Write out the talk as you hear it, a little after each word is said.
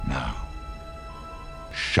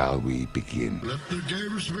shall we begin? Let the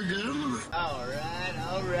games begin. All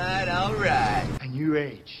right. A new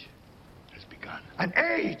age has begun. An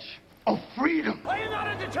age of freedom. Are you not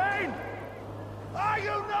entertained? Are you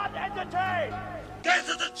not entertained? Get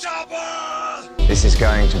to the chopper! This is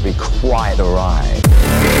going to be quite a ride.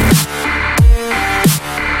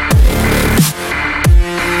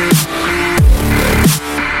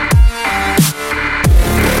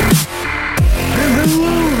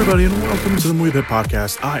 Hello, everybody, and welcome to the Movie Pit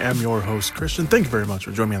Podcast. I am your host, Christian. Thank you very much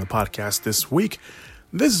for joining me on the podcast this week.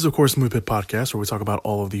 This is, of course, the Movie Pit Podcast, where we talk about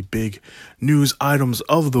all of the big news items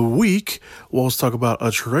of the week. We'll also talk about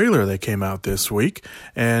a trailer that came out this week.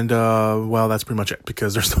 And, well, that's pretty much it,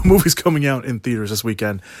 because there's no movies coming out in theaters this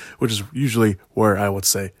weekend, which is usually where I would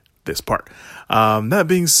say this part. That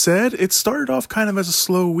being said, it started off kind of as a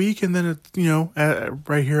slow week, and then,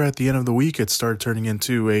 right here at the end of the week, it started turning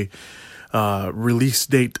into a release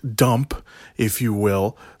date dump, if you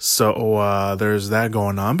will. So there's that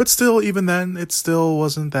going on. But still, even then, it still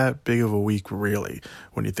wasn't that big of a week, really,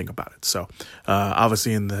 when you think about it. So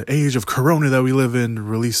obviously, in the age of Corona that we live in,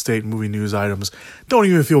 release date movie news items don't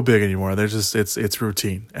even feel big anymore. They're just it's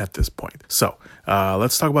routine at this point. So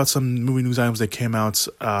let's talk about some movie news items that came out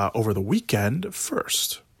over the weekend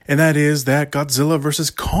first. And that is that Godzilla vs.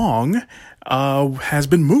 Kong has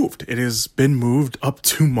been moved. It has been moved up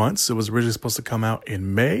 2 months. It was originally supposed to come out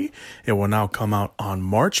in May. It will now come out on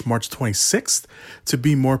March 26th, to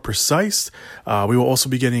be more precise. We will also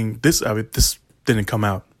be getting this. This didn't come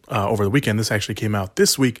out over the weekend. This actually came out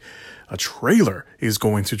this week. A trailer is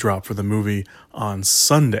going to drop for the movie on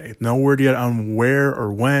Sunday. No word yet on where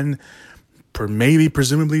or when. Maybe,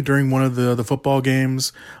 presumably, during one of the football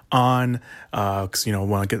games on, because,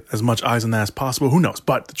 want to get as much eyes on that as possible. Who knows?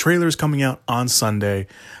 But the trailer is coming out on Sunday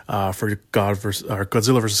for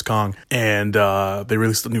Godzilla vs. Kong. And they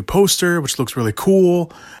released a new poster, which looks really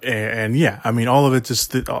cool. And yeah, I mean, all of it it's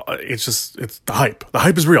the hype. The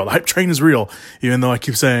hype is real. The hype train is real, even though I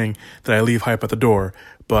keep saying that I leave hype at the door.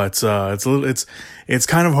 But it's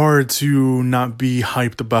kind of hard to not be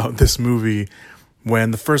hyped about this movie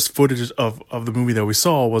when the first footage of the movie that we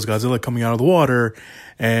saw was Godzilla coming out of the water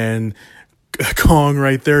and Kong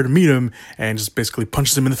right there to meet him and just basically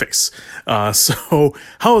punches him in the face. So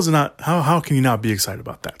how can you not be excited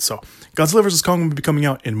about that? So Godzilla vs. Kong will be coming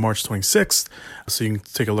out in March 26th. So you can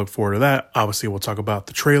take a look forward to that. Obviously, we'll talk about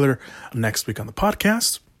the trailer next week on the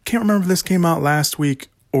podcast. Can't remember if this came out last week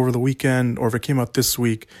over the weekend, or if it came out this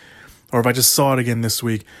week, or if I just saw it again this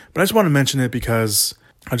week. But I just want to mention it because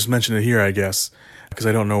I just mentioned it here, I guess, because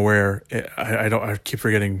I don't know where. I keep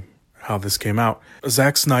forgetting how this came out.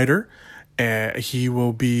 Zack Snyder, he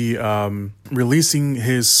will be releasing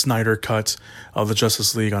his Snyder cut of the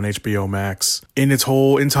Justice League on HBO Max in its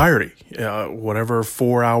whole entirety. Whatever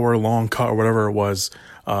 4-hour long cut or whatever it was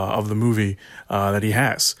of the movie that he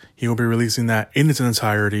has. He will be releasing that in its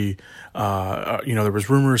entirety. There was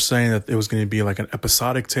rumors saying that it was going to be like an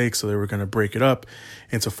episodic take, so they were going to break it up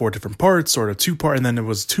into 4 different parts, or 2-part, and then it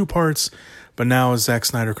was 2 parts. But now Zack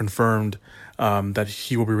Snyder confirmed that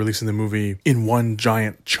he will be releasing the movie in one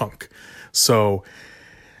giant chunk. So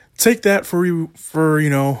take that for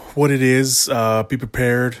what it is. Be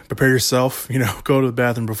prepared. Prepare yourself. Go to the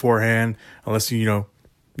bathroom beforehand, unless you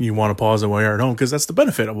want to pause it while you're at home, because that's the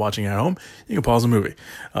benefit of watching at home. You can pause a movie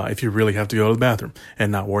if you really have to go to the bathroom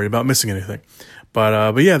and not worry about missing anything.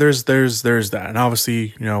 But yeah, there's that, and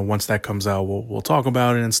obviously once that comes out, we'll talk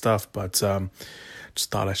about it and stuff. But just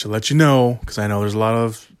thought I should let you know, because I know there's a lot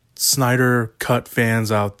of Snyder cut fans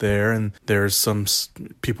out there, and there's some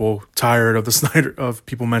people tired of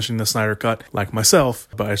people mentioning the Snyder cut, like myself.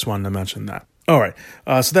 But I just wanted to mention that. All right.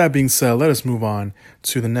 So that being said, let us move on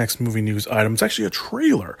to the next movie news item. It's actually a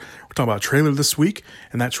trailer. We're talking about a trailer this week,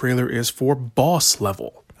 and that trailer is for Boss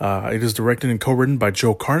Level. It is directed and co-written by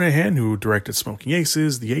Joe Carnahan, who directed Smoking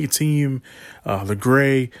Aces, The A-Team, The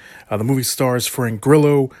Grey. The movie stars Frank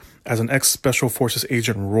Grillo as an ex-Special Forces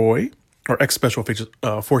agent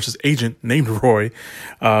named Roy,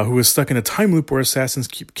 who is stuck in a time loop where assassins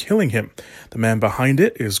keep killing him. The man behind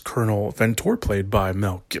it is Colonel Ventor, played by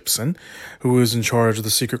Mel Gibson, who is in charge of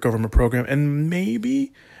the secret government program, and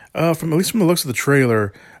maybe, from the looks of the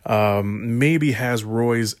trailer, maybe has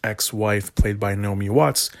Roy's ex-wife, played by Naomi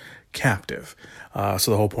Watts, captive.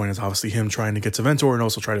 So the whole point is obviously him trying to get to Ventor and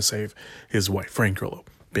also try to save his wife, Frank Grillo,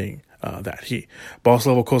 being that he. Boss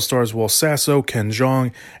Level co-stars Will Sasso, Ken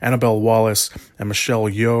Jeong, Annabelle Wallace, and Michelle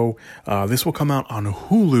Yeoh. This will come out on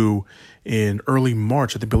Hulu in early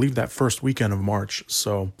March. I believe that first weekend of March.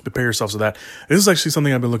 So prepare yourselves for that. This is actually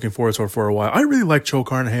something I've been looking forward to for a while. I really like Joe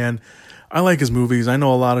Carnahan. I like his movies. I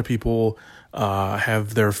know a lot of people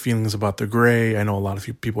have their feelings about The Gray. I know a lot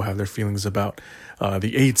of people have their feelings about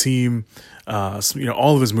the A-Team.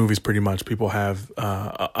 All of his movies, pretty much, people have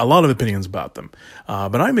a lot of opinions about them.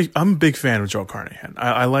 But I'm a big fan of Joe Carnahan.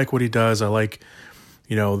 I like what he does. I like,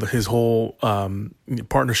 his whole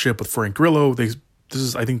partnership with Frank Grillo. This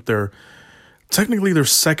is, I think, technically their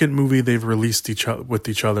second movie they've released with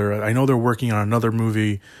each other. I know they're working on another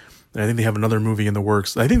movie. I think they have another movie in the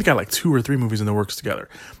works. I think they got like 2 or 3 movies in the works together.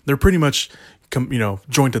 They're pretty much,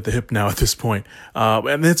 joined at the hip now at this point.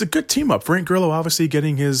 And it's a good team up. Frank Grillo, obviously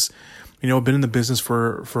getting his, been in the business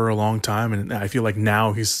for a long time. And I feel like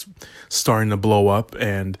now he's starting to blow up,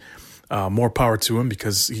 and more power to him,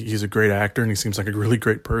 because he's a great actor and he seems like a really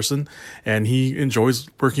great person. And he enjoys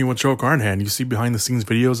working with Joe Carnahan. You see behind the scenes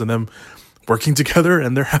videos of them working together,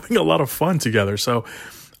 and they're having a lot of fun together. So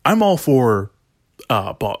I'm all for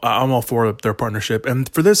their partnership. And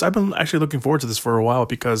for this, I've been actually looking forward to this for a while,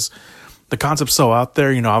 because the concept's so out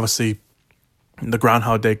there. Obviously the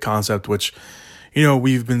Groundhog Day concept, which,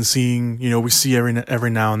 we've been seeing, we see every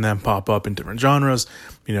now and then pop up in different genres.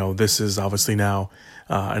 This is obviously now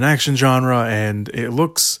an action genre, and it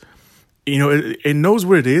looks, it knows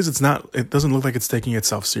what it is. It doesn't look like it's taking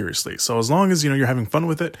itself seriously. So as long as, you're having fun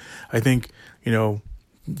with it, I think, you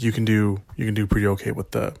can do pretty okay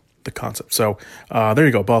with the concept. So there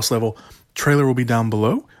you go. Boss Level trailer will be down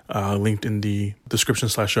below, linked in the description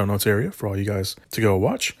 / show notes area for all you guys to go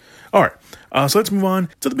watch. All right. So let's move on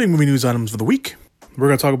to the big movie news items of the week. We're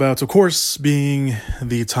going to talk about, of course, being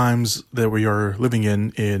the times that we are living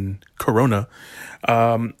in Corona.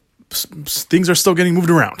 Things are still getting moved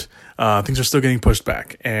around. Things are still getting pushed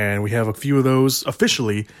back. And we have a few of those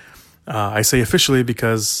officially. I say officially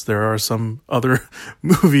because there are some other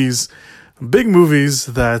movies, big movies,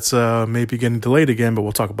 that may be getting delayed again, but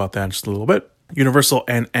we'll talk about that in just a little bit. Universal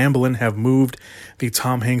and Amblin have moved the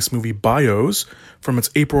Tom Hanks movie Bios from its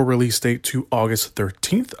April release date to August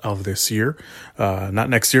 13th of this year. Not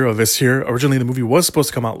next year, of this year. Originally, the movie was supposed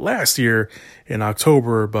to come out last year in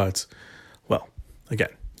October, but, well, again,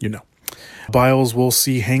 Bios will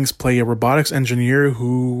see Hanks play a robotics engineer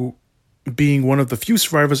who, being one of the few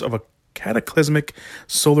survivors of a cataclysmic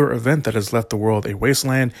solar event that has left the world a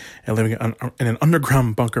wasteland and living in an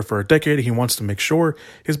underground bunker for a decade, he wants to make sure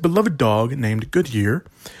his beloved dog, named Goodyear,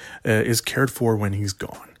 is cared for when he's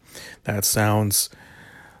gone. That sounds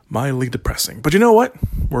mildly depressing. But you know what?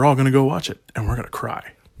 We're all going to go watch it, and we're going to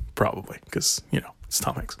cry, probably, because, it's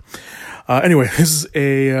Tom Hanks. Anyway, this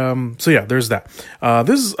is there's that.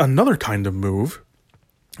 This is another kind of move.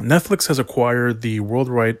 Netflix has acquired the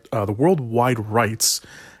worldwide rights,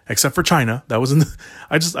 except for China. That was in the,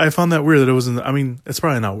 I found that weird that it was in the, it's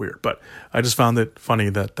probably not weird, but I just found it funny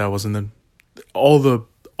that was in all of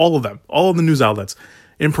the news outlets,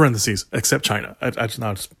 in parentheses, except China. I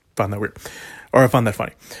just found that weird. Or I found that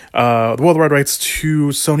funny. The worldwide rights to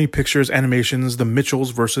Sony Pictures Animation's The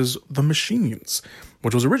Mitchells vs. the Machines,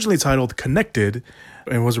 which was originally titled Connected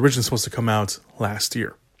and was originally supposed to come out last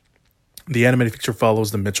year. The animated feature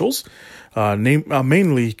follows the Mitchells,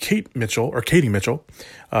 mainly Katie Mitchell,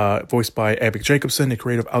 voiced by Abby Jacobson, a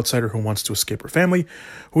creative outsider who wants to escape her family,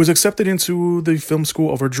 who is accepted into the film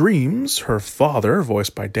school of her dreams. Her father,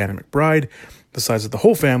 voiced by Danny McBride, decides that the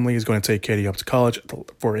whole family is going to take Katie up to college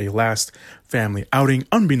for a last family outing.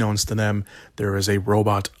 Unbeknownst to them, there is a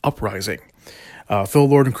robot uprising. Phil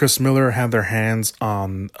Lord and Chris Miller have their hands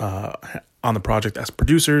on the project as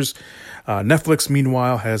producers. Netflix,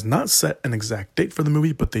 meanwhile, has not set an exact date for the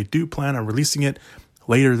movie, but they do plan on releasing it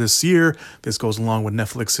later this year. This goes along with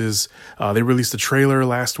Netflix's. They released a trailer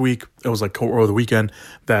last week. It was over the weekend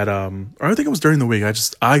that, or I think it was during the week. I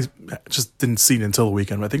just didn't see it until the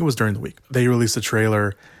weekend, but I think it was during the week. They released a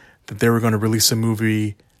trailer that they were going to release a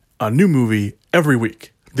new movie every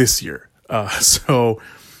week this year. So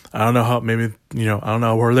I don't know how, maybe, I don't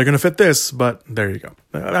know where they're going to fit this, but there you go.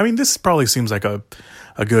 This probably seems like a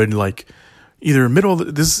good, either middle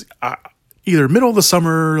of the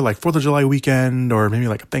summer, like 4th of July weekend, or maybe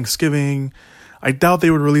like a Thanksgiving. I doubt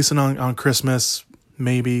they would release it on Christmas.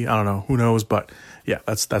 Maybe, I don't know, who knows? But yeah,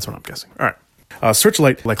 that's what I'm guessing. All right.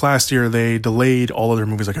 Searchlight, like last year, they delayed all of their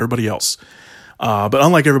movies like everybody else. But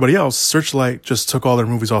unlike everybody else, Searchlight just took all their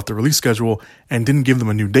movies off the release schedule and didn't give them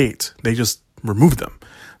a new date. They just removed them.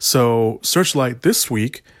 So Searchlight this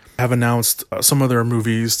week have announced some of their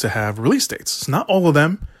movies to have release dates. Not all of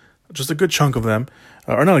them, just a good chunk of them.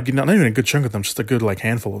 Or not even a good chunk of them, just a good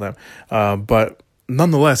handful of them. But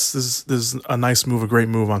nonetheless, this is a nice move, a great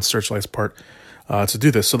move on Searchlight's part to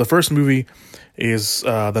do this. So the first movie is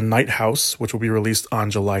The Night House, which will be released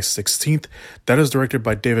on July 16th. That is directed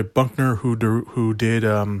by David Buckner, who did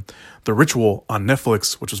The Ritual on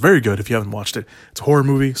Netflix, which was very good if you haven't watched it. It's a horror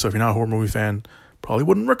movie, so if you're not a horror movie fan, probably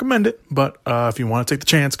wouldn't recommend it, but if you want to take the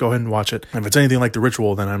chance, go ahead and watch it. If it's anything like The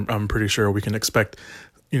Ritual, then I'm pretty sure we can expect,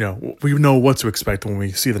 we know what to expect when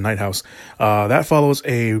we see The Night House. That follows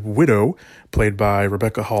a widow, played by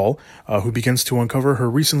Rebecca Hall, who begins to uncover her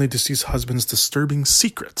recently deceased husband's disturbing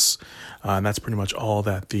secrets. And that's pretty much all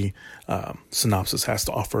that the synopsis has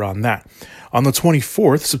to offer on that. On the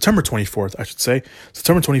 24th, September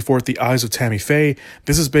 24th, The Eyes of Tammy Faye.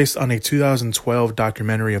 This is based on a 2012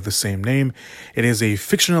 documentary of the same name. It is a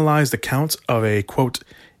fictionalized account of a, quote,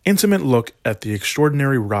 intimate look at the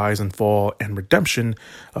extraordinary rise and fall and redemption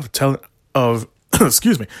of televangelist.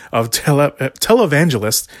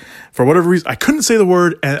 For whatever reason, I couldn't say the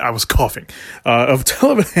word and I was coughing. Of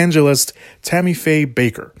televangelist Tammy Faye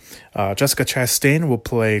Baker. Jessica Chastain will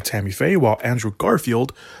play Tammy Faye, while Andrew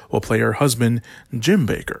Garfield will play her husband, Jim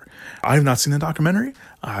Baker. I have not seen the documentary.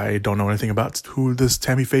 I don't know anything about who this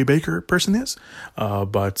Tammy Faye Baker person is.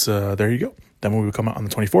 But there you go. That movie will come out on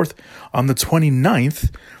the 24th. On the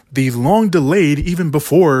 29th, the long delayed, even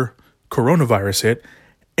before coronavirus hit,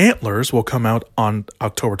 Antlers will come out on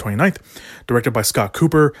October 29th, directed by Scott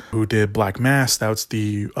Cooper, who did Black Mass. That's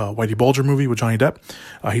the Whitey Bulger movie with Johnny Depp.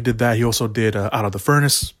 He did that. He also did Out of the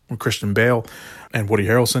Furnace with Christian Bale and Woody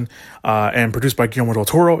Harrelson, and produced by Guillermo del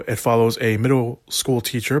Toro. It follows a middle school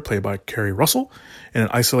teacher, played by Kerry Russell, in an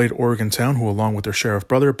isolated Oregon town, who, along with their sheriff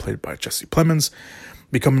brother, played by Jesse Plemons,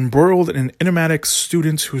 become embroiled in an enigmatic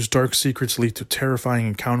student whose dark secrets lead to terrifying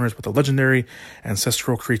encounters with a legendary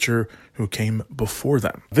ancestral creature who came before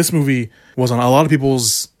them. This movie was on a lot of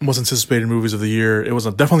people's most anticipated movies of the year. It was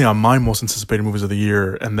definitely on my most anticipated movies of the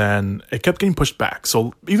year, and then it kept getting pushed back.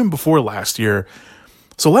 So even before last year,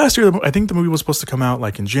 I think the movie was supposed to come out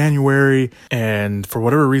like in January, and for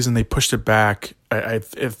whatever reason, they pushed it back. I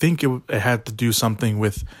think it had to do something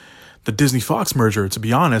with the Disney Fox merger. To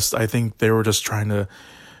be honest, I think they were just trying to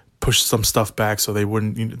push some stuff back so they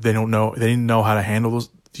didn't know how to handle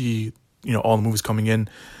all the movies coming in.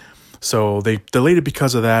 So they delayed it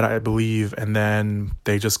because of that, I believe, and then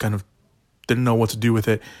they just kind of didn't know what to do with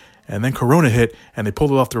it. And then Corona hit, and they pulled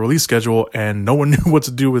it off the release schedule, and no one knew what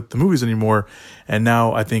to do with the movies anymore. And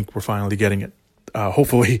now I think we're finally getting it.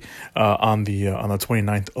 Hopefully on the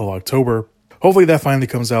 29th of October. Hopefully that finally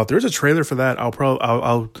comes out. There's a trailer for that.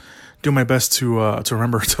 I'll do my best to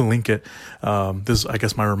remember to link it. This is, I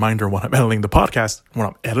guess, my reminder when I'm editing the podcast. When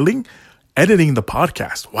I'm editing the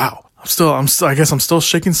podcast. Wow. I'm still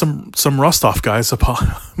shaking some rust off, guys.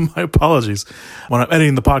 My apologies. When I'm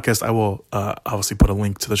editing the podcast, I will obviously put a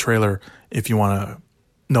link to the trailer if you want to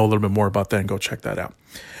know a little bit more about that and go check that out.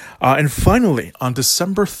 And finally, on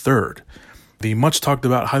December 3rd, the much talked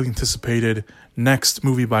about, highly anticipated next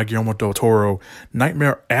movie by Guillermo del Toro,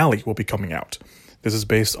 Nightmare Alley, will be coming out. This is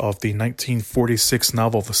based off the 1946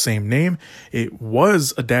 novel of the same name. It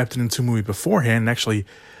was adapted into a movie beforehand, actually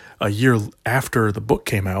a year after the book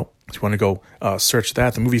came out. If you want to go search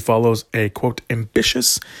that, the movie follows a, quote,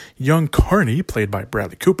 ambitious young carny, played by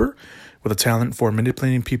Bradley Cooper, with a talent for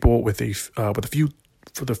manipulating people with a few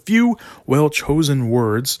well-chosen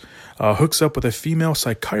words, hooks up with a female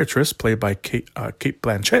psychiatrist, played by Kate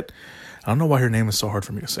Blanchett. I don't know why her name is so hard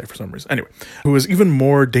for me to say for some reason. Anyway, who is even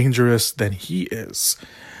more dangerous than he is.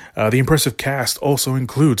 The impressive cast also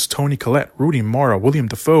includes Toni Collette, Rooney Mara, William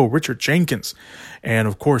Dafoe, Richard Jenkins, and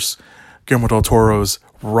of course, Guillermo del Toro's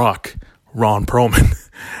Rock, Ron Perlman.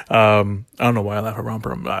 I don't know why I laugh at Ron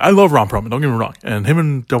Perlman. I love Ron Perlman, don't get me wrong. And him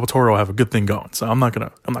and Del Toro have a good thing going, so I'm not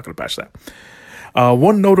gonna bash that.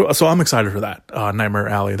 One note, so I'm excited for that, Nightmare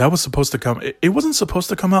Alley. That was supposed to come, it wasn't supposed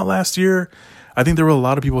to come out last year. I think there were a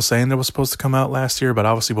lot of people saying it was supposed to come out last year, but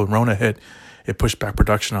obviously when Rona hit, it pushed back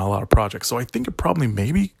production on a lot of projects. So I think it probably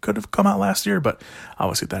maybe could have come out last year, but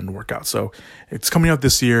obviously that didn't work out. So it's coming out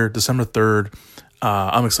this year, December 3rd.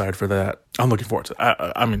 I'm excited for that. I'm looking forward to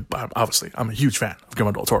it. I'm a huge fan of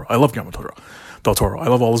Guillermo del Toro. I love Guillermo del Toro. I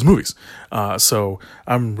love all his movies. So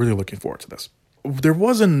I'm really looking forward to this. There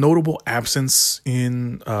was a notable absence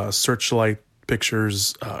in Searchlight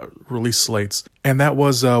Pictures release slates, and that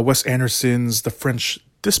was Wes Anderson's The French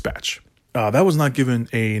Dispatch. That was not given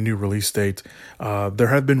a new release date. There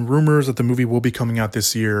have been rumors that the movie will be coming out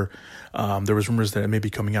this year. There was rumors that it may be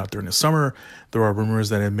coming out during the summer. There are rumors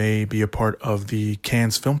that it may be a part of the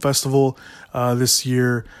Cannes Film Festival this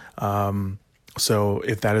year. So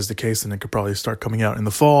if that is the case, then it could probably start coming out in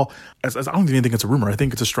the fall. As I don't even think it's a rumor. I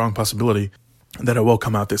think it's a strong possibility that it will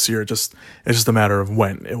come out this year. It's just a matter of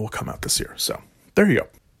when it will come out this year. So there you go.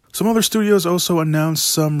 Some other studios also announced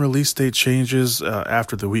some release date changes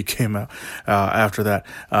after the week came out. After that,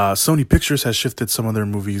 Sony Pictures has shifted some of their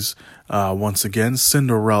movies once again.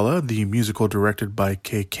 Cinderella, the musical directed by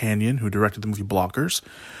Kay Canyon, who directed the movie Blockers,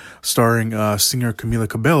 starring singer Camila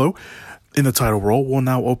Cabello in the title role, will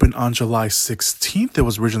now open on July 16th. It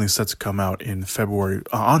was originally set to come out in February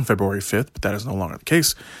on February 5th, but that is no longer the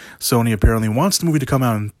case. Sony apparently wants the movie to come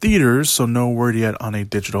out in theaters, so no word yet on a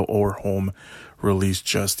digital or home release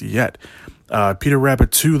just yet. Peter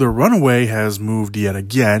Rabbit 2: The Runaway has moved yet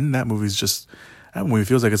again. That movie feels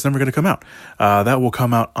like it's never going to come out. That will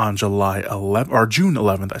come out on June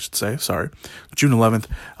 11th, I should say. Sorry, June 11th.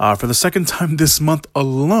 For the second time this month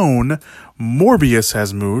alone, Morbius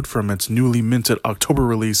has moved from its newly minted October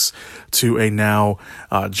release to a now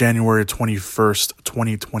January 21st,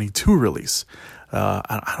 2022 release.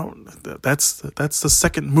 That's the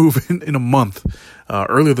second move in a month.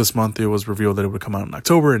 Earlier this month, it was revealed that it would come out in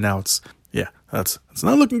October, and now it's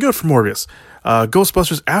not looking good for Morbius.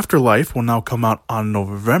 Ghostbusters Afterlife will now come out on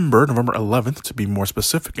November 11th, to be more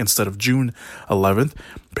specific, instead of June 11th.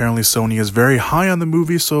 Apparently, Sony is very high on the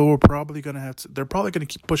movie, so they're probably going to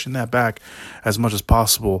keep pushing that back as much as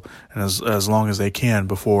possible and as long as they can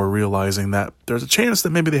before realizing that there's a chance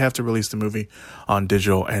that maybe they have to release the movie on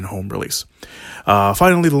digital and home release.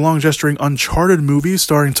 Finally, the long-gesturing Uncharted movie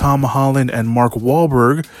starring Tom Holland and Mark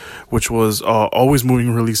Wahlberg, which was always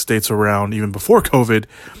moving release dates around even before COVID,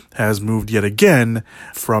 has moved yet again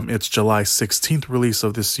from its July 16th release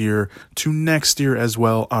of this year to next year as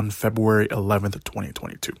well, on February 11th,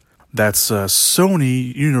 2022. That's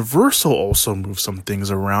Sony. Universal also moved some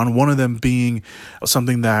things around, one of them being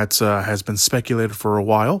something that has been speculated for a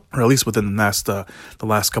while, or at least within the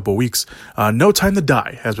last couple of weeks. No Time to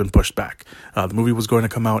Die has been pushed back. The movie was going to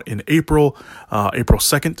come out in April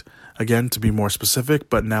 2nd, again, to be more specific,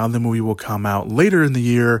 but now the movie will come out later in the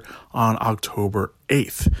year on October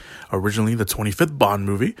 8th. Originally, the 25th Bond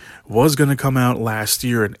movie was going to come out last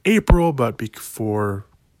year in April, but before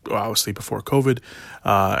COVID,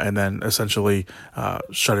 and then essentially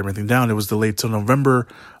shut everything down. It was delayed till November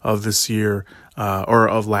of this year, or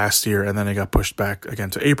of last year, and then it got pushed back again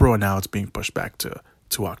to April, and now it's being pushed back to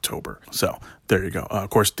October. So there you go. Of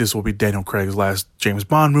course, this will be Daniel Craig's last James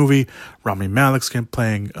Bond movie. Rami Malek's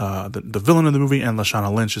playing the villain of the movie, and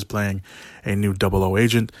Lashana Lynch is playing a new 00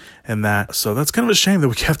 agent in that. So that's kind of a shame that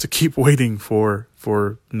we have to keep waiting for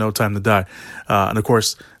No Time to Die. And of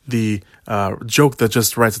course, the joke that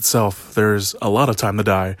just writes itself, there's a lot of time to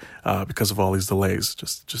die because of all these delays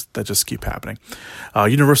that just keep happening.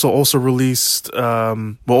 Universal also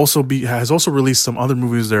has also released some other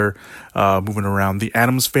movies they're moving around. The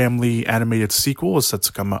Addams Family animated sequel is set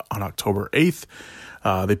to come out on October 8th.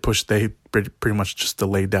 They pretty much just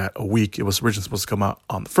delayed that a week. It was originally supposed to come out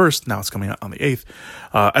on the 1st. Now it's coming out on the 8th.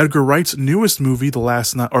 Edgar Wright's newest movie,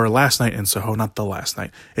 Last Night in Soho, not The Last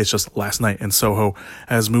Night, it's just Last Night in Soho,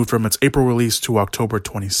 has moved from its April release to October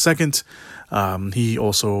 22nd. He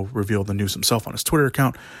also revealed the news himself on his Twitter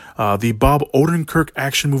account. The Bob Odenkirk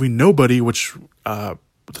action movie Nobody, which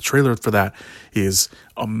the trailer for that is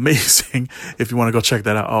amazing. If you want to go check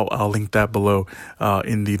that out, I'll link that below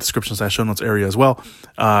in the description / show notes area as well.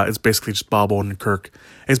 It's basically just Bob Odenkirk.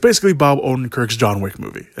 It's basically Bob Odenkirk's John Wick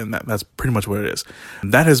movie, and that's pretty much what it is.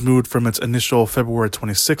 That has moved from its initial February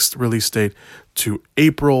 26th release date to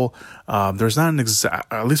April. There's not an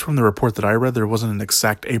exact, at least from the report that I read, there wasn't an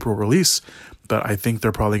exact April release, but I think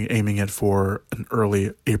they're probably aiming it for an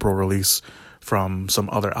early April release from some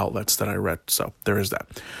other outlets that I read. So there is that.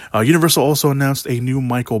 Universal also announced a new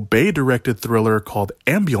Michael Bay directed thriller called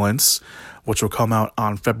Ambulance, which will come out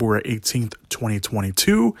on February 18th,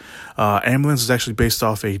 2022. Ambulance is actually based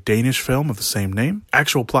off a Danish film of the same name.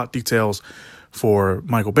 Actual plot details for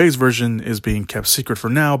Michael Bay's version is being kept secret for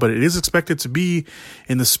now, but it is expected to be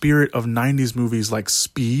in the spirit of 90s movies like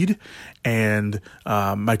Speed and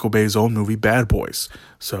Michael Bay's own movie Bad Boys.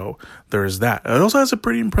 So there's that. It also has a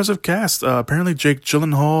pretty impressive cast. Apparently Jake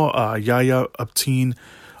Gyllenhaal, Yahya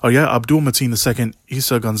Abdul Mateen II,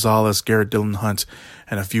 Issa Gonzalez, Garrett Dillon Hunt,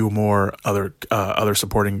 and a few more other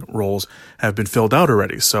supporting roles have been filled out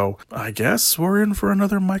already. So I guess we're in for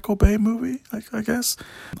another Michael Bay movie. I guess.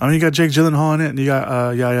 I mean, you got Jake Gyllenhaal in it, and you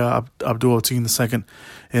got Yahya Abdul Mateen II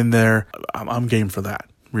in there. I'm game for that.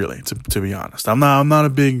 Really, to be honest, I'm not a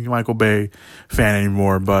big Michael Bay fan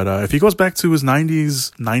anymore. But if he goes back to his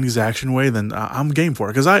 90s action way, then I'm game for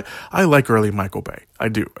it, because I like early Michael Bay. I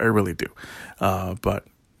really do. But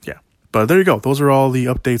there you go. Those are all the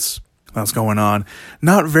updates that's going on.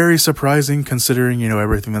 Not very surprising, considering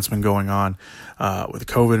everything that's been going on with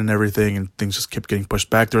COVID and everything, and things just kept getting pushed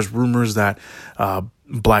back. There's rumors that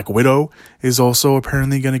Black Widow is also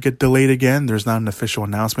apparently going to get delayed again. There's not an official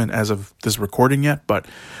announcement as of this recording yet, but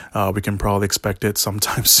we can probably expect it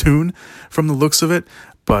sometime soon from the looks of it.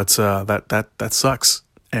 But that sucks.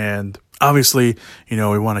 And obviously,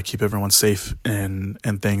 we want to keep everyone safe and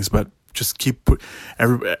things, but just keep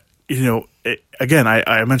again,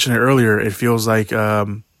 I mentioned it earlier. It feels like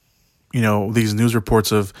these news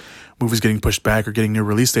reports of movies getting pushed back or getting new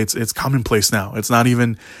release dates, it's commonplace now. It's not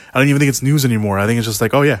even, I don't even think it's news anymore. I think it's just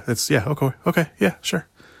like, oh yeah, okay, yeah, sure,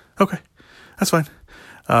 okay, that's fine.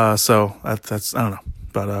 So that's I don't know,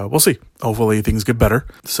 but we'll see. Hopefully things get better.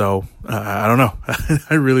 So I don't know.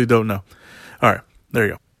 I really don't know. All right, there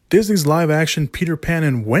you go. Disney's live-action Peter Pan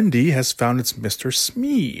and Wendy has found its Mr.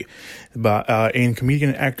 Smee in comedian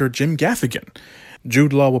and actor Jim Gaffigan.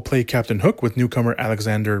 Jude Law will play Captain Hook with newcomer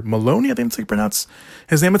Alexander Maloney. I think that's how you pronounce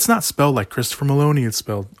his name. It's not spelled like Christopher Maloney. It's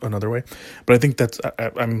spelled another way. But I think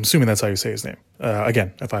I'm assuming that's how you say his name.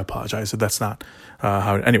 Again, if I apologize if that's not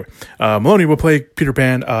how. Anyway, Maloney will play Peter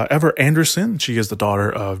Pan. Ever Anderson, she is the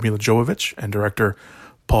daughter of Mila Jovovich and director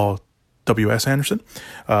Paul W.S. Anderson.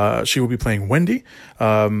 She will be playing Wendy.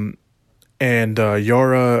 And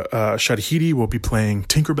Yara Shahidi will be playing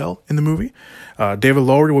Tinkerbell in the movie. David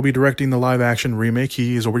Lowery will be directing the live-action remake.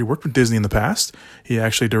 He has already worked with Disney in the past. He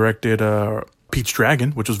actually directed Pete's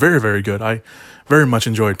Dragon, which was very, very good. I very much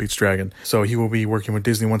enjoyed Pete's Dragon. So he will be working with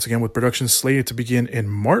Disney once again, with production slated to begin in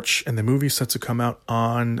March, and the movie set to come out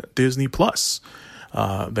on Disney+.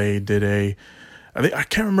 They did I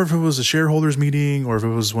can't remember if it was a shareholders meeting or if it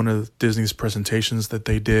was one of Disney's presentations that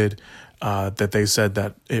they did, that they said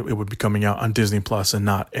that it would be coming out on Disney Plus and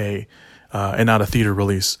not a theater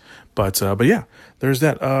release. But yeah, there's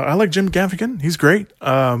that. I like Jim Gaffigan. He's great.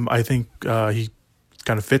 I think he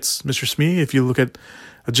kind of fits Mr. Smee. If you look at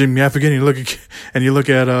Jim Gaffigan and you look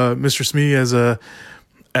at Mr. Smee as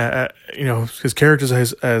his characters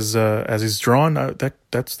as he's drawn,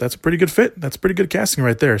 that's a pretty good fit. That's pretty good casting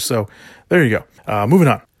right there. So there you go. Moving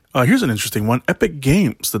on. Here's an interesting one. Epic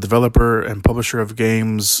Games, the developer and publisher of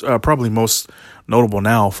games, probably most notable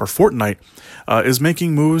now for Fortnite, is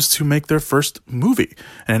making moves to make their first movie,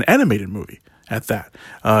 and an animated movie at that.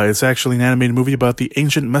 It's actually an animated movie about the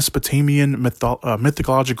ancient Mesopotamian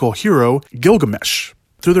mythological hero Gilgamesh.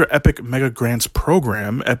 Through their Epic Mega Grants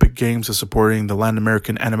program, Epic Games is supporting the Latin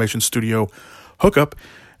American animation studio Hookup,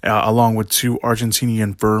 along with two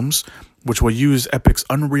Argentinian firms, which will use Epic's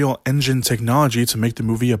Unreal Engine technology to make the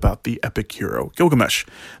movie about the epic hero Gilgamesh.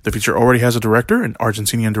 The feature already has a director, an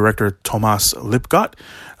Argentinian director, Tomás Lipgott.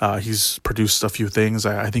 He's produced a few things.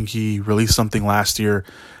 I think he released something last year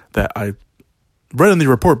that I read in the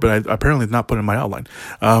report, but I apparently did not put in my outline.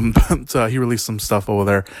 But he released some stuff over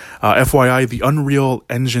there. FYI, the Unreal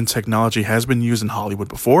Engine technology has been used in Hollywood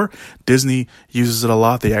before. Disney uses it a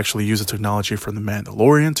lot. They actually use the technology from The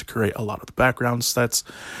Mandalorian to create a lot of the background sets.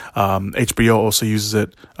 HBO also uses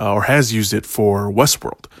it, or has used it, for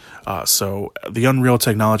Westworld. So the Unreal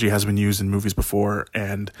technology has been used in movies before,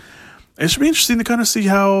 and it should be interesting to kind of see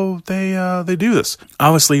how they do this.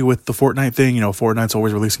 Obviously, with the Fortnite thing, Fortnite's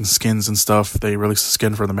always releasing skins and stuff. They released a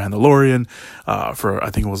skin for the Mandalorian, for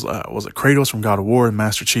I think it was it Kratos from God of War and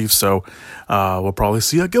Master Chief. So we'll probably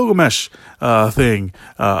see a Gilgamesh thing,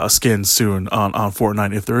 a skin soon on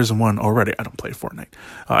Fortnite, if there isn't one already. I don't play Fortnite.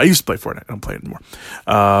 I used to play Fortnite. I don't play it anymore.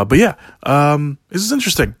 But yeah, this is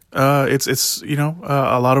interesting. It's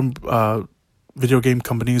a lot of video game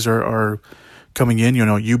companies are coming in.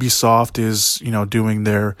 Ubisoft is doing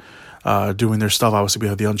their stuff. Obviously, we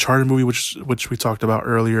have the Uncharted movie, which we talked about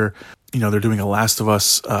earlier. They're doing a Last of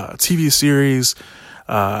Us TV series.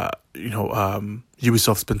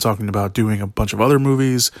 Ubisoft's been talking about doing a bunch of other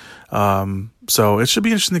movies. So it should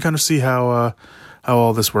be interesting to kind of see how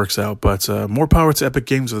all this works out. But more power to Epic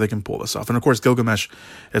Games if they can pull this off. And of course, Gilgamesh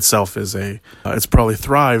itself is it's probably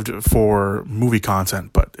thrived for movie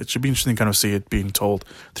content, but it should be interesting to kind of see it being told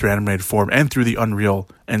through animated form and through the Unreal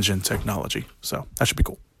Engine technology. So that should be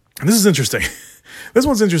cool. And this is interesting. This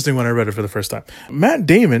one's interesting when I read it for the first time. Matt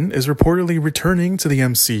Damon is reportedly returning to the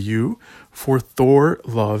MCU for Thor: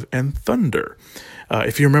 Love and Thunder.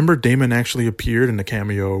 If you remember, Damon actually appeared in a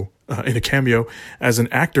cameo as an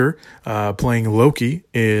actor playing Loki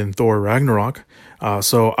in Thor Ragnarok.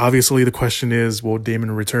 So obviously the question is, will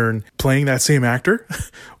Damon return playing that same actor,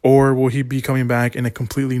 or will he be coming back in a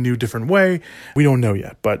completely new, different way? We don't know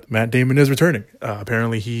yet, but Matt Damon is returning.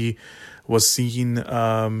 Apparently he was seen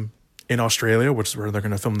in Australia, which is where they're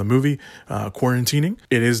going to film the movie, quarantining.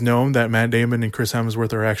 It is known that Matt Damon and Chris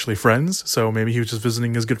Hemsworth are actually friends, so maybe he was just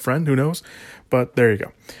visiting his good friend, who knows? But there you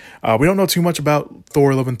go. We don't know too much about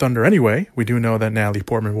Thor: Love and Thunder anyway. We do know that Natalie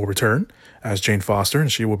Portman will return as Jane Foster, and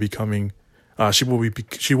she will be coming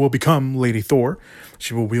She will become Lady Thor.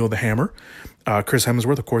 She will wield the hammer. Chris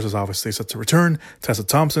Hemsworth, of course, is obviously set to return. Tessa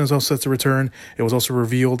Thompson is also set to return. It was also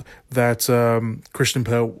revealed that Christian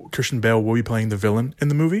Bale will be playing the villain in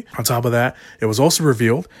the movie. On top of that, it was also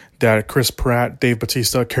revealed that Chris Pratt, Dave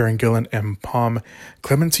Bautista, Karen Gillan, and Pom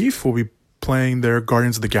Klementieff will be playing their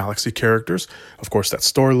Guardians of the Galaxy characters. Of course, that's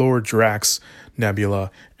Star-Lord, Drax, Nebula,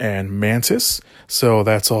 and Mantis. So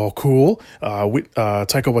that's all cool.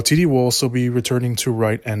 Taika Waititi will also be returning to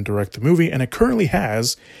write and direct the movie, and it currently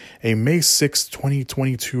has a May 6,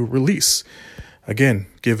 2022 release. Again,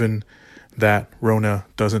 given that Rona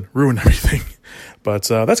doesn't ruin everything. But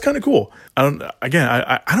that's kind of cool. I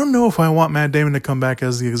don't know if I want Matt Damon to come back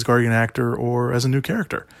as the Asgardian actor or as a new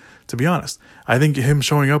character, to be honest. I think him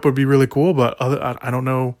showing up would be really cool, but I don't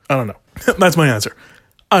know. That's my answer.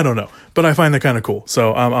 I don't know, but I find that kind of cool,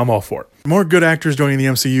 so I'm all for it. More good actors joining the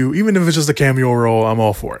MCU, even if it's just a cameo role, I'm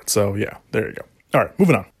all for it. So yeah, there you go. All right,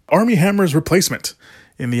 moving on. Armie Hammer's replacement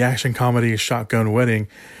in the action comedy Shotgun Wedding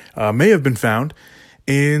may have been found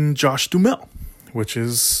in Josh Duhamel, which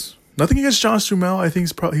is nothing against Josh Duhamel. I think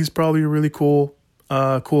he's probably a really cool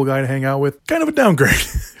guy to hang out with. Kind of a downgrade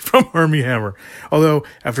from Armie Hammer. Although,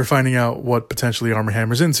 after finding out what potentially Armie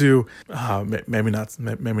Hammer's into, maybe not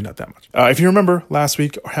that much. If you remember, last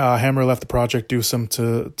week, Hammer left the project due some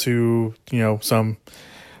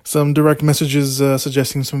direct messages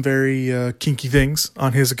suggesting some very kinky things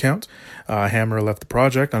on his account. Hammer left the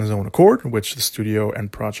project on his own accord, which the studio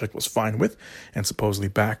and project was fine with, and supposedly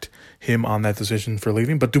backed him on that decision for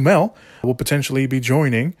leaving. But Duhamel will potentially be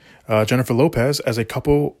joining Jennifer Lopez as a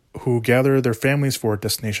couple who gather their families for a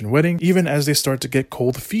destination wedding, even as they start to get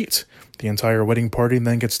cold feet. The entire wedding party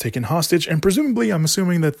then gets taken hostage, and presumably, I'm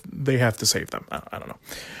assuming that they have to save them. I don't know.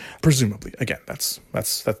 Presumably, again, that's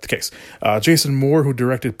the case. Jason Moore, who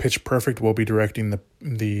directed Pitch Perfect, will be directing the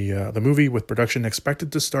movie, with production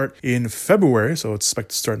expected to start in February. So it's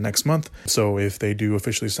expected to start next month. So if they do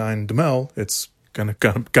officially sign Duhamel, it's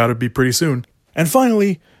gotta be pretty soon. And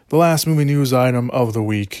finally, the last movie news item of the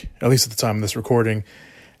week, at least at the time of this recording,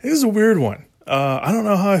 this is a weird one. I don't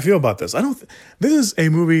know how I feel about this. This is a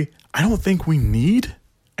movie I don't think we need,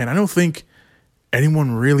 and I don't think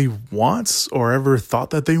anyone really wants or ever thought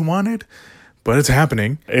that they wanted, but it's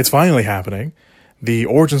happening. It's finally happening. The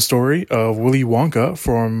origin story of Willy Wonka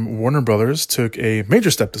from Warner Brothers took a major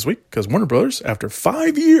step this week, because Warner Brothers, after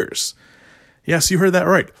 5 years, yes, you heard that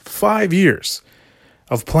right, 5 years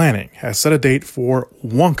of planning, has set a date for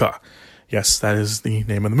Wonka. Yes, that is the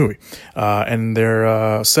name of the movie. And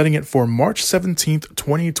they're setting it for March 17th,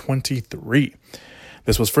 2023.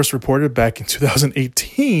 This was first reported back in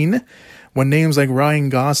 2018, when names like Ryan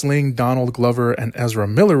Gosling, Donald Glover, and Ezra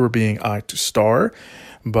Miller were being eyed to star.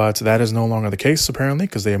 But that is no longer the case, apparently,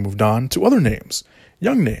 because they have moved on to other names,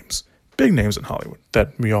 young names, big names in Hollywood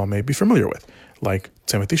that we all may be familiar with, like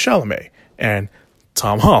Timothée Chalamet and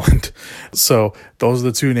Tom Holland. So those are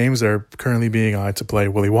the two names that are currently being eyed to play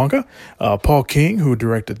Willy Wonka. Paul King, who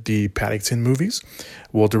directed the Paddington movies,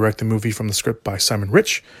 will direct the movie from the script by Simon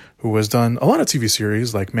Rich, who has done a lot of TV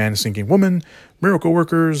series like Man Sinking Woman, Miracle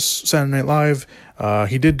Workers, Saturday Night Live.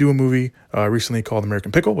 He did do a movie recently called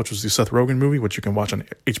American Pickle, which was the Seth Rogen movie, which you can watch on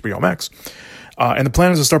HBO Max. And the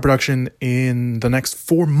plan is to start production in the next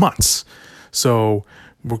 4 months. So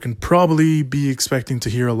we can probably be expecting to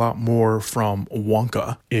hear a lot more from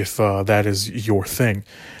Wonka if that is your thing.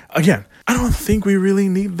 Again, I don't think we really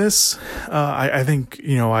need this. I think,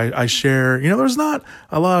 I share, there's not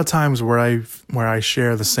a lot of times where I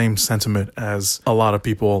share the same sentiment as a lot of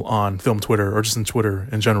people on film Twitter or just in Twitter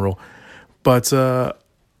in general. But I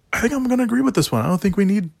think I'm going to agree with this one. I don't think we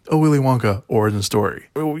need a Willy Wonka origin story.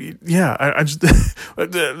 Yeah, I just,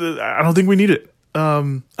 I don't think we need it. I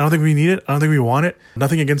don't think we need it. I don't think we want it.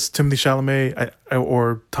 Nothing against Timothée Chalamet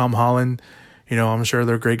or Tom Holland. I'm sure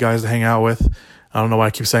they're great guys to hang out with. I don't know why I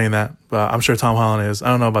keep saying that, but I'm sure Tom Holland is. I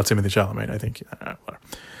don't know about Timothée Chalamet. I think whatever.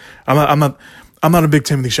 I'm not a big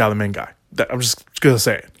Timothée Chalamet guy. I'm just gonna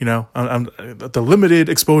say it. I'm the limited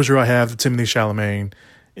exposure I have to Timothée Chalamet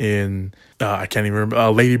in I can't even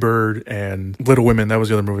remember Lady Bird and Little Women. That was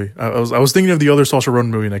the other movie. I was thinking of the other Saoirse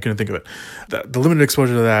Ronan movie and I couldn't think of it. The limited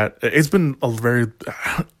exposure to that, it's been a very.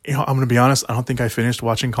 I'm gonna be honest. I don't think I finished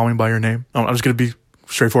watching Call Me by Your Name. I'm just gonna be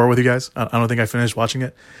straightforward with you guys. I don't think I finished watching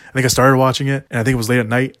it. I think I started watching it and I think it was late at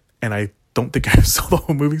night and I don't think I saw the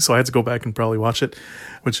whole movie, so I had to go back and probably watch it,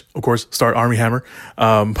 which of course starred Armie Hammer.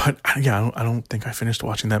 But yeah, I don't think I finished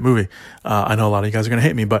watching that movie. I know a lot of you guys are gonna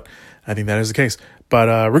hate me, but I think that is the case.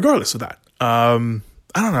 But regardless of that, I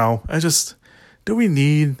don't know. Do we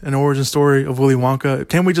need an origin story of Willy Wonka?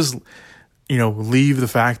 Can we just leave the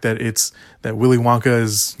fact that Willy Wonka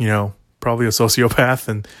is probably a sociopath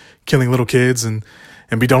and killing little kids and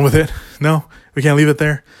be done with it. No, we can't leave it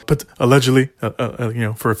there. But allegedly,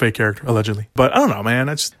 for a fake character, allegedly. But I don't know, man.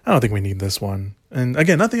 I don't think we need this one. And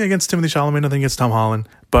again, nothing against Timothy Chalamet, nothing against Tom Holland.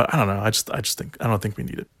 But I don't know. I don't think we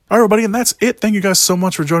need it. All right, everybody, and that's it. Thank you guys so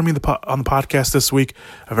much for joining me on the podcast this week.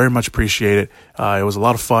 I very much appreciate it. It was a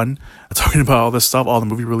lot of fun talking about all this stuff, all the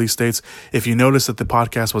movie release dates. If you noticed that the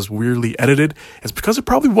podcast was weirdly edited, it's because it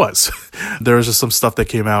probably was. There was just some stuff that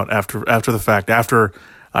came out after the fact, after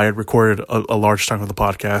I had recorded a large chunk of the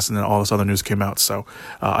podcast, and then all this other news came out. So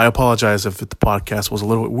I apologize if the podcast was a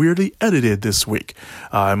little bit weirdly edited this week.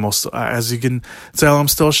 As you can tell, I'm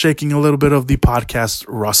still shaking a little bit of the podcast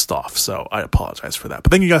rust off. So I apologize for that.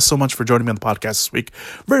 But thank you guys so much for joining me on the podcast this week.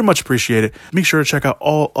 Very much appreciate it. Make sure to check out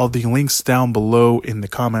all of the links down below in the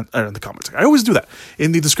comments. I always do that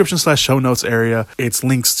in the description/show notes area. It's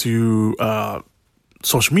links to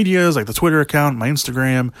social medias like the Twitter account, my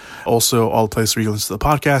Instagram, also all the places where you can listen to the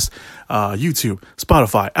podcast, YouTube,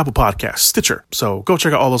 Spotify, Apple Podcasts, Stitcher. So go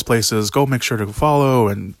check out all those places. Go make sure to follow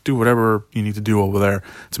and do whatever you need to do over there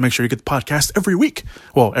to make sure you get the podcast every week.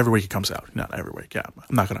 Well, every week it comes out, not every week. Yeah,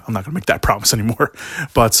 I'm not gonna make that promise anymore.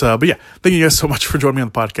 But yeah, thank you guys so much for joining me on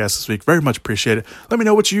the podcast this week. Very much appreciate it. Let me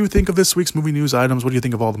know what you think of this week's movie news items. What do you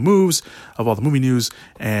think of all the moves, of all the movie news,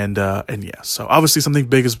 and yeah. So obviously something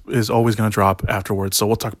big is always gonna drop afterwards. So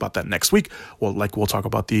we'll talk about that next week. We'll talk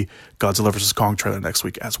about the Godzilla vs. Kong trailer next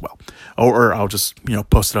week as well. Or I'll just,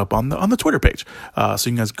 post it up on the Twitter page. So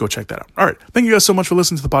you guys go check that out. All right. Thank you guys so much for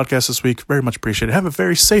listening to the podcast this week. Very much appreciate it. Have a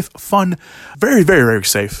very safe, fun, very, very, very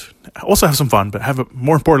safe. Also have some fun, but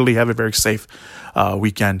more importantly, have a very safe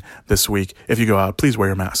weekend this week. If you go out, please wear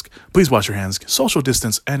your mask. Please wash your hands, social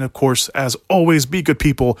distance, and of course, as always, be good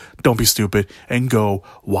people. Don't be stupid, and go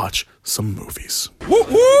watch some movies. Whoop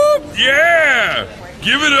whoop! Yeah!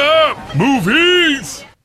 Give it up! Movies!